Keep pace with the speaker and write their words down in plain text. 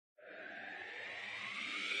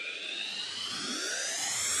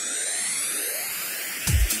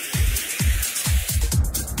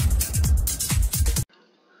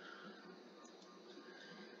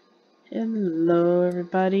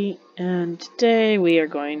everybody, and today we are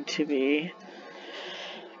going to be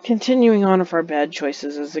continuing on with our bad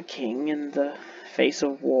choices as a king in the face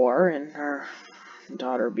of war and our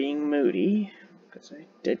daughter being moody, because I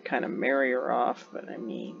did kind of marry her off, but I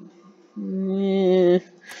mean,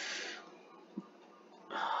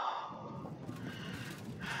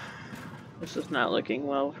 this is not looking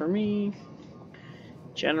well for me.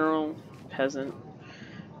 General, peasant,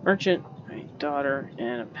 merchant, my daughter,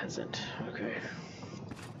 and a peasant. Okay.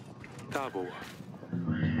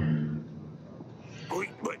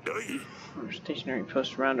 Stationary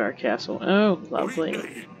post around our castle. Oh,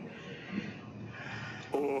 lovely.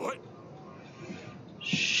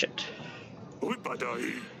 Shit. Oh,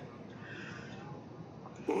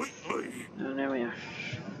 there we are.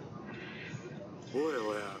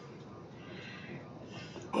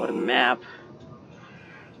 What a map.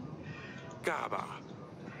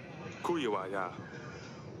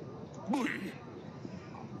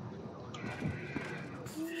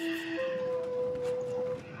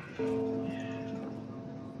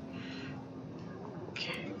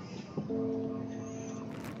 Okay.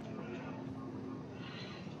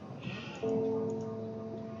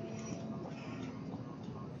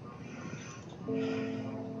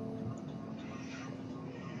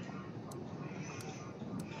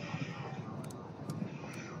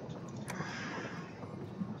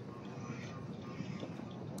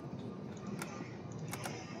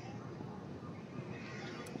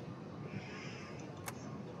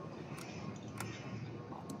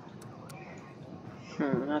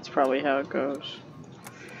 That's probably how it goes.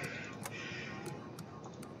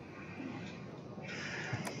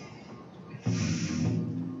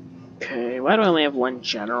 Okay, why do I only have one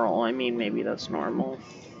general? I mean, maybe that's normal.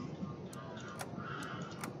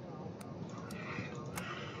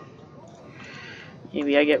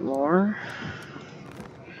 Maybe I get more?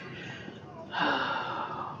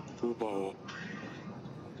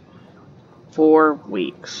 4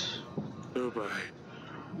 weeks.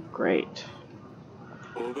 Great.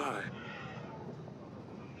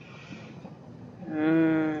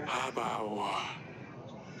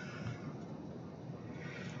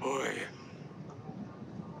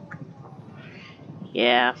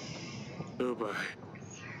 Yeah.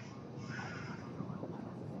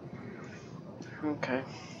 Okay.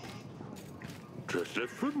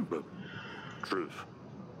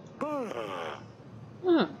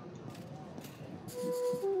 Huh.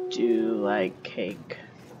 Do you like cake?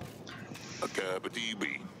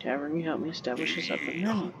 Tavern, you help me establish this up and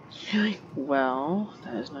running. Well,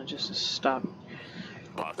 that is not just a stop.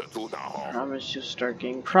 I promise you'll start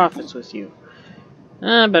getting profits with you.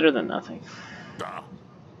 Better than nothing.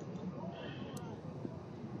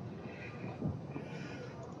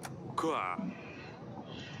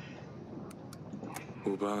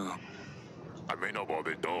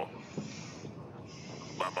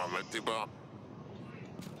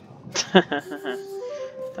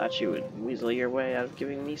 Thought you would weasel your way out of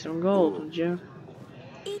giving me some gold, would you?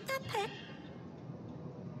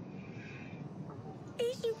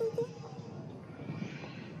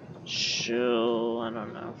 Chill, I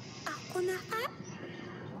don't know.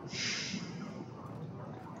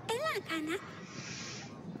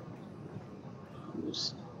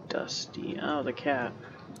 Who's Dusty? Oh, the cat.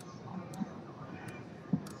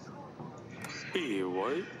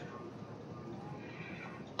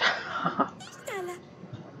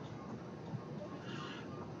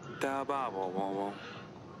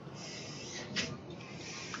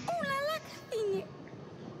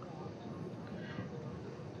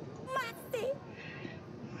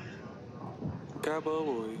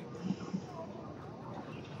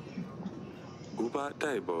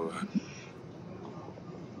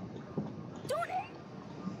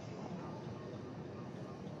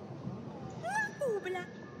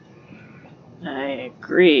 I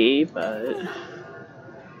agree, but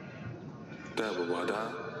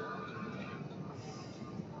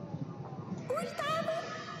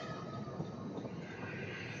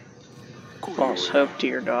false hope to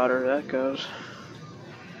your daughter, that goes.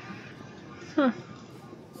 Huh.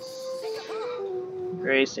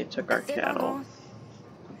 Grace, they took our cattle.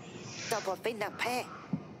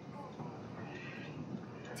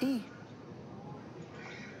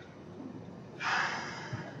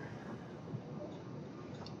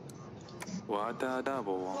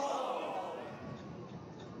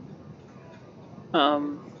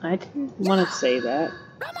 I didn't want to say that.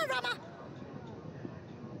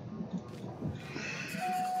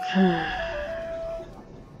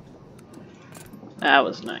 That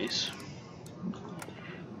was nice.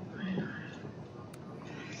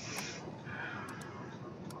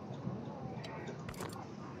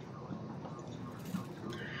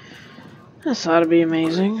 This ought to be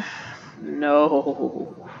amazing.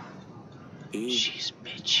 No. She's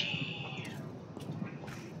bitchy.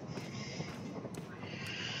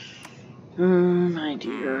 My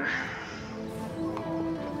dear.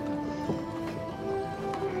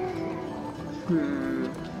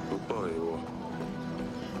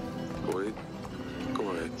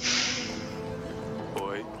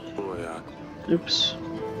 Oops.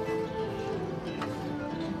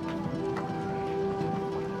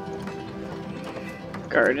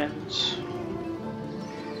 Gardens.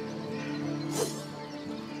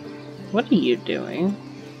 What are you doing?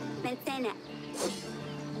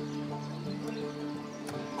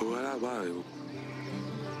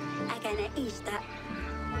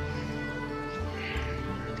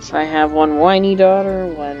 So I have one whiny daughter,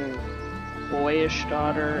 one boyish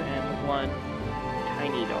daughter, and one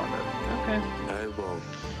tiny daughter. Okay.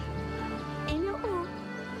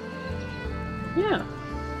 Yeah.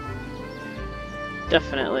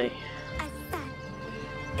 Definitely.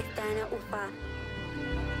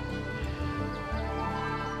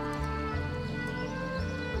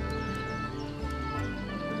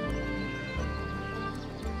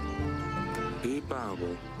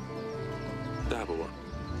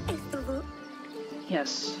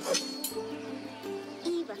 Yes.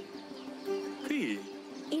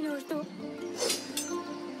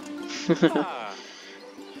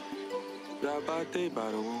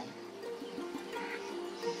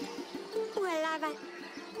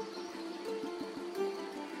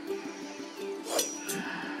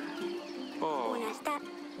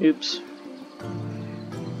 Oops.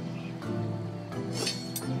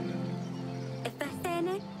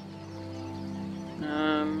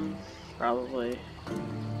 Probably.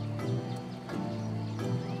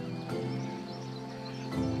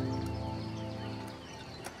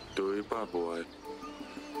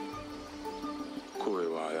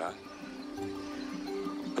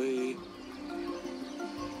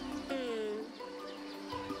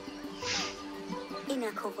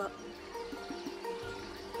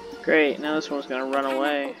 Great, now this one's gonna run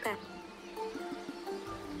away.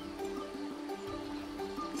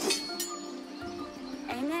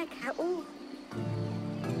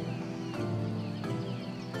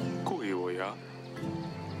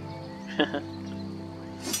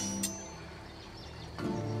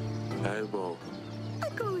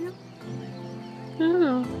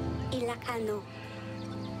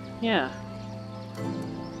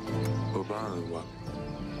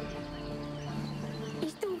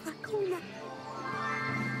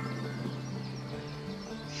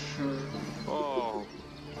 Oh.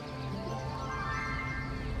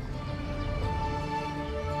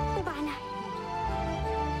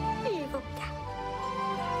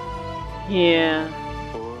 Yeah.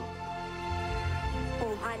 Oh. Yeah.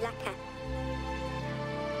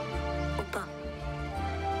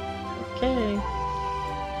 Okay.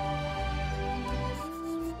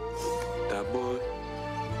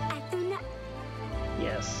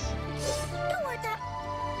 Yes.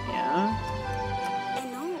 Yeah.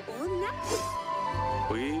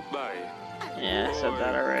 Yeah, I said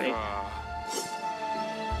that already.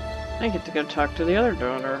 I get to go talk to the other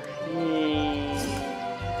donor. Yay.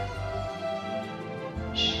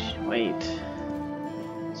 Wait.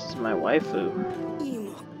 This is my waifu.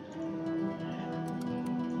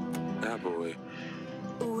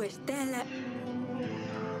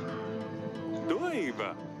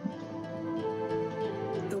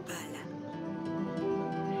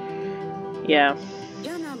 Yeah.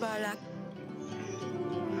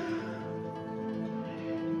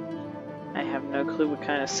 I have no clue what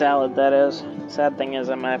kind of salad that is. Sad thing is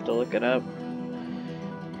I might have to look it up.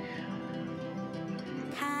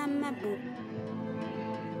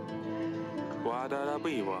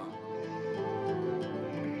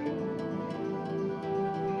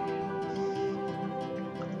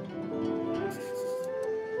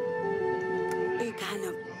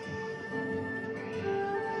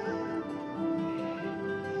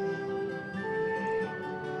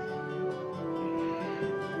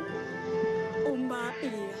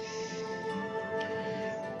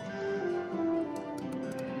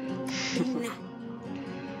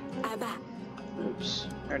 Oops,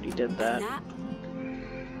 already did that.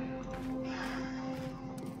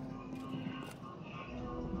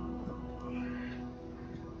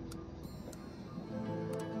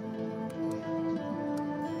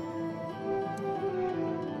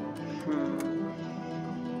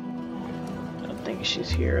 Don't think she's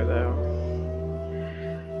here though.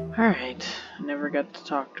 Alright, I never got to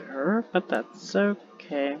talk to her, but that's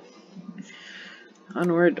okay.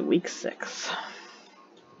 Onward to week 6.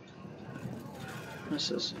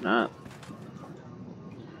 This is not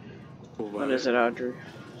What is it, Audrey?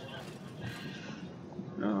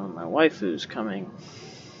 Oh, my waifu's coming.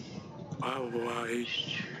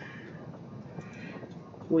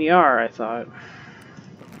 We are, I thought.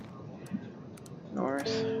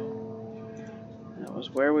 North. That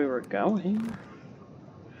was where we were going.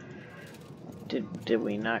 Did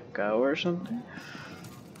we not go or something?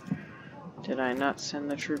 Did I not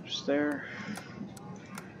send the troops there?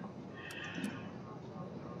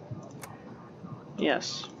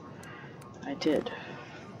 Yes, I did.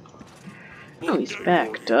 Oh, he's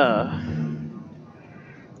back, duh.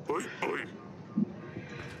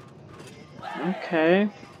 Okay.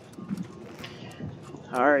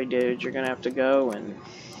 Alright, dude, you're gonna have to go and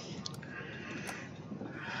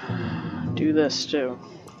do this too.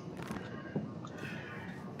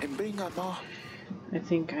 I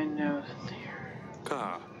think I know that they're...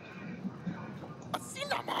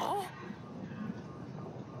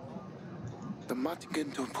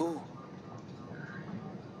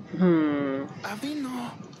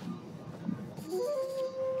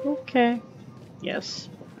 Okay. Yes.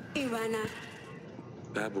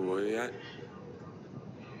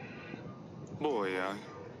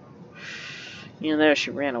 You know, there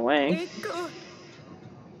she ran away.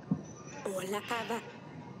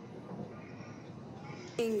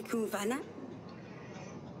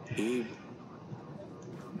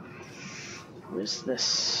 Who is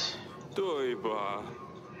this?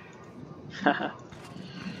 Haha.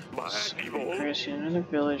 Chris, in another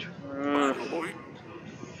village. I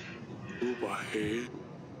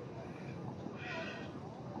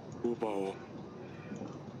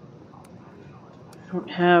don't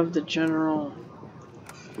have the general.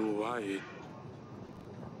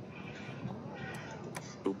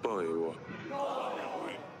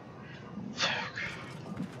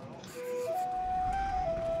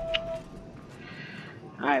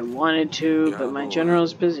 I wanted to, but my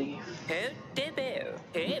general's busy.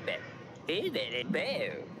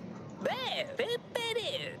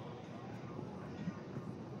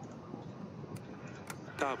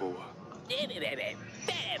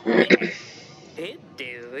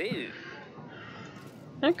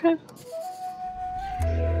 Okay.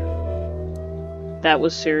 That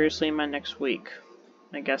was seriously my next week.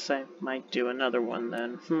 I guess I might do another one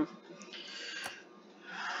then.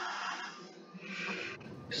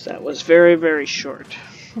 Because that was very, very short.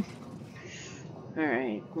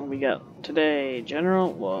 Alright, what we got today?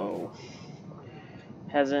 General, whoa.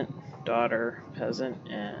 Peasant, daughter, peasant,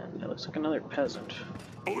 and it looks like another peasant.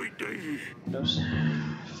 No fudge.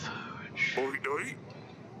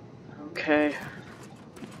 Okay.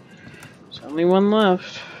 There's only one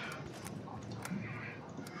left.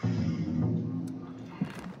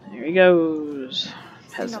 There he goes.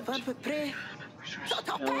 Peasant.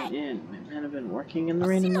 In. My men have been working in the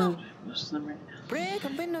rain and mud. Most of them right now.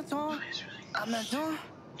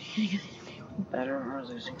 Better or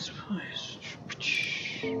losing supplies.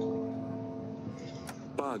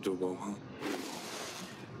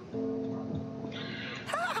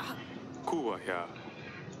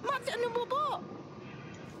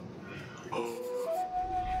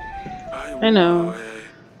 I know.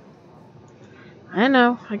 I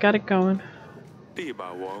know. I got it going.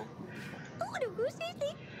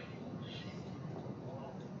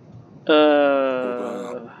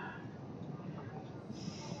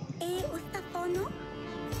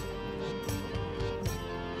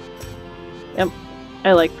 Yep,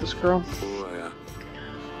 I like this girl.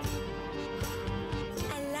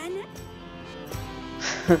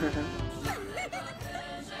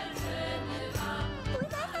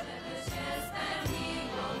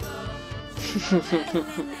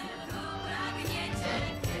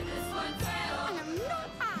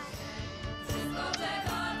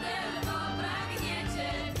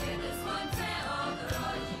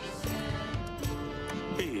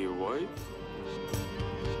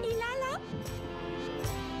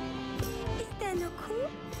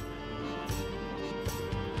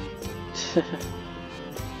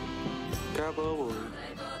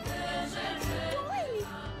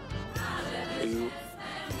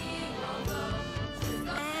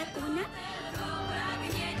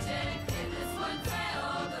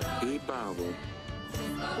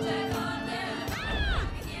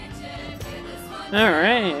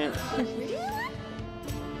 Alright.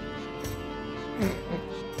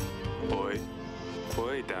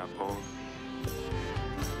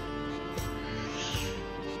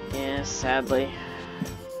 Yeah, sadly.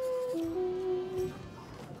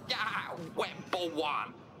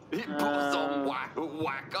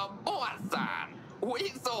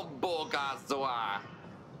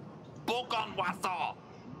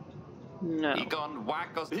 No.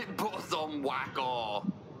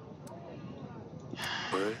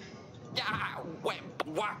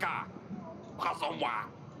 Waka. Kasomwa.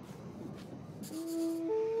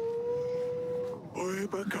 Oi,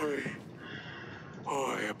 bakoi.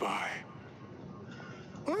 Oi, bye.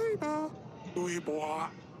 Oi, ba. Oi, boa.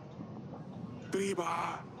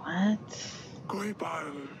 Driba. What? Koi, ba.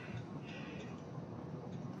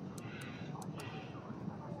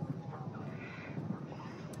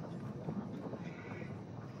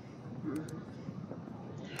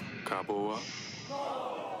 Kaboa.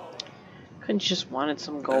 Couldn't you just wanted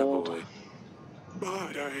some gold?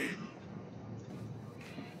 Bye.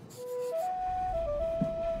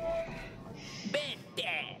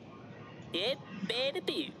 Bedtime. It better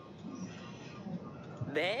be.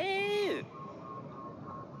 There.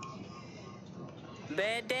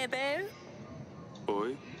 There.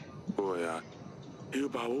 Oi. Oya.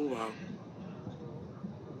 Uba, uba.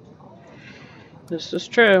 This is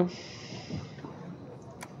true.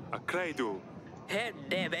 A cradle. Head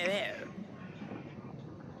there. There.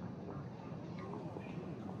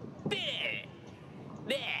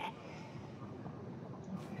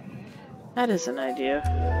 That is an idea.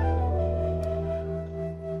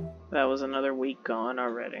 That was another week gone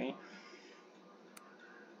already.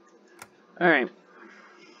 Alright.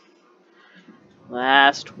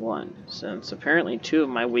 Last one, since apparently 2 of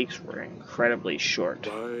my weeks were incredibly short.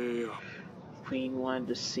 Bye. Queen wanted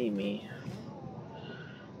to see me.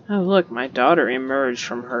 Oh look, my daughter emerged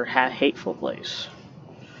from her hateful place.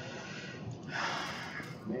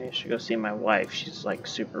 Maybe I should go see my wife. She's like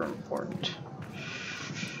super important.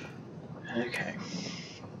 Okay.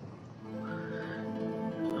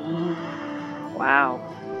 Wow.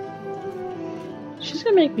 She's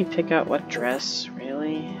gonna make me pick out what dress,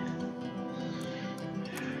 really?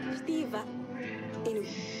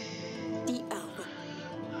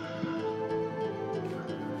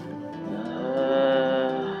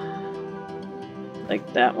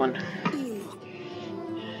 Like that one.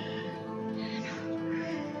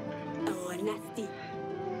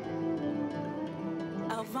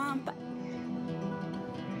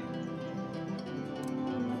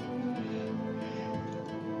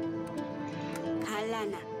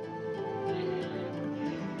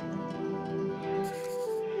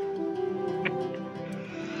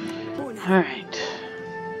 Alright.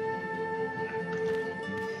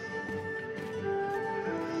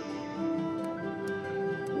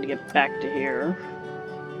 Need to get back to here.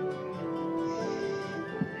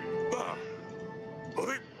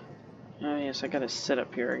 Oh yes, I gotta sit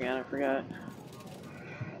up here again, I forgot.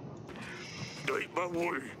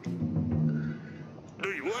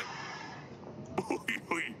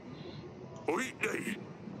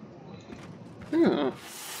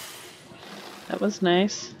 That was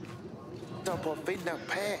nice.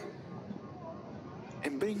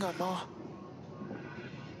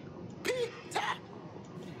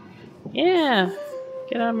 Yeah,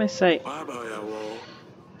 get out of my sight.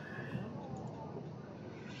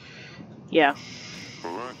 Yeah.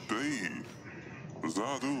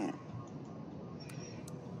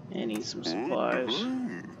 I need some supplies.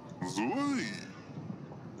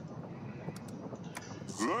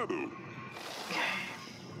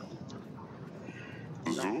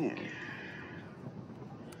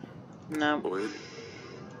 No.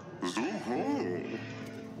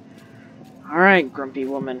 Alright, grumpy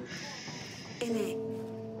woman.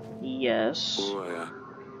 Yes.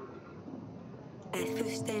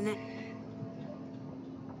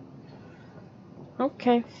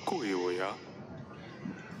 Okay.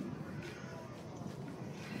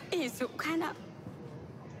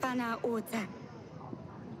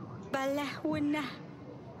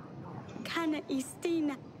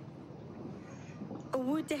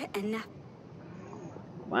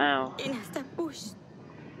 Wow.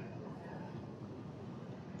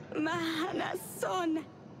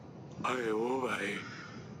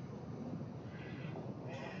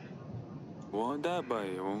 Wanda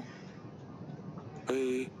bayo.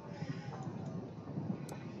 Hey.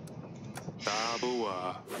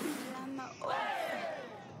 Tabua.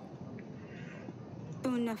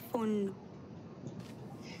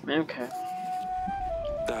 Okay.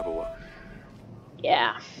 Tabua.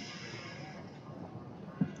 Yeah.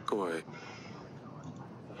 Go away.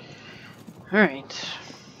 Alright.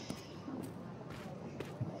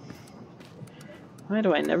 Why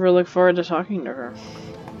do I never look forward to talking to her?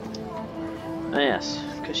 Oh yes,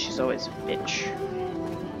 because she's always a bitch.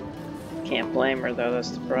 Can't blame her though,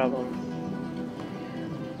 that's the problem.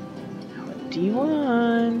 What do you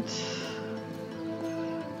want?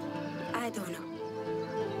 I don't know.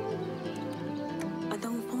 I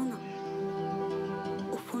don't follow.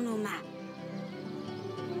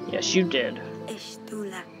 Yes, you did.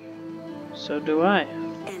 Estula. So do I.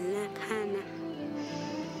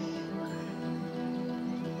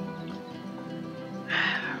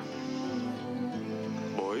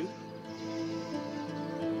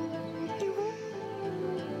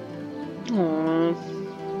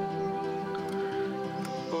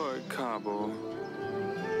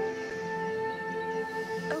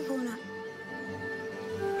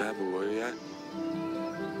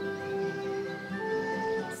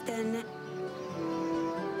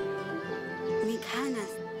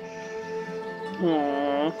 Americanas.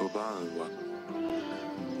 Aww. Obawa.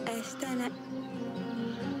 Esta na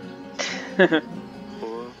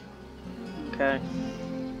Or Okay.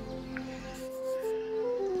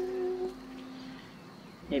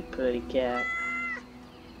 Hey, putty cat.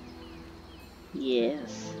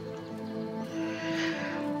 Yes.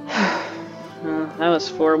 Well, that was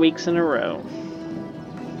 4 weeks in a row.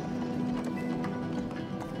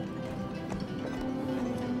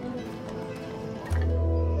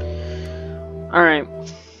 Alright.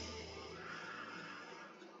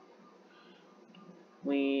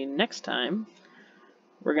 Next time,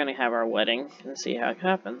 we're gonna have our wedding and see how it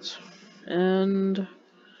happens. And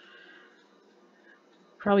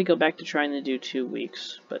probably go back to trying to do 2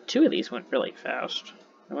 weeks. But 2 of these went really fast.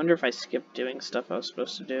 I wonder if I skipped doing stuff I was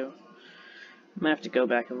supposed to do. I might have to go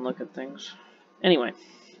back and look at things. Anyway,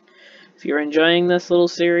 if you're enjoying this little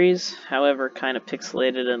series, however kind of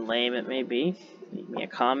pixelated and lame it may be, leave me a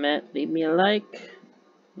comment, leave me a like,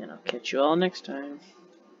 and I'll catch you all next time.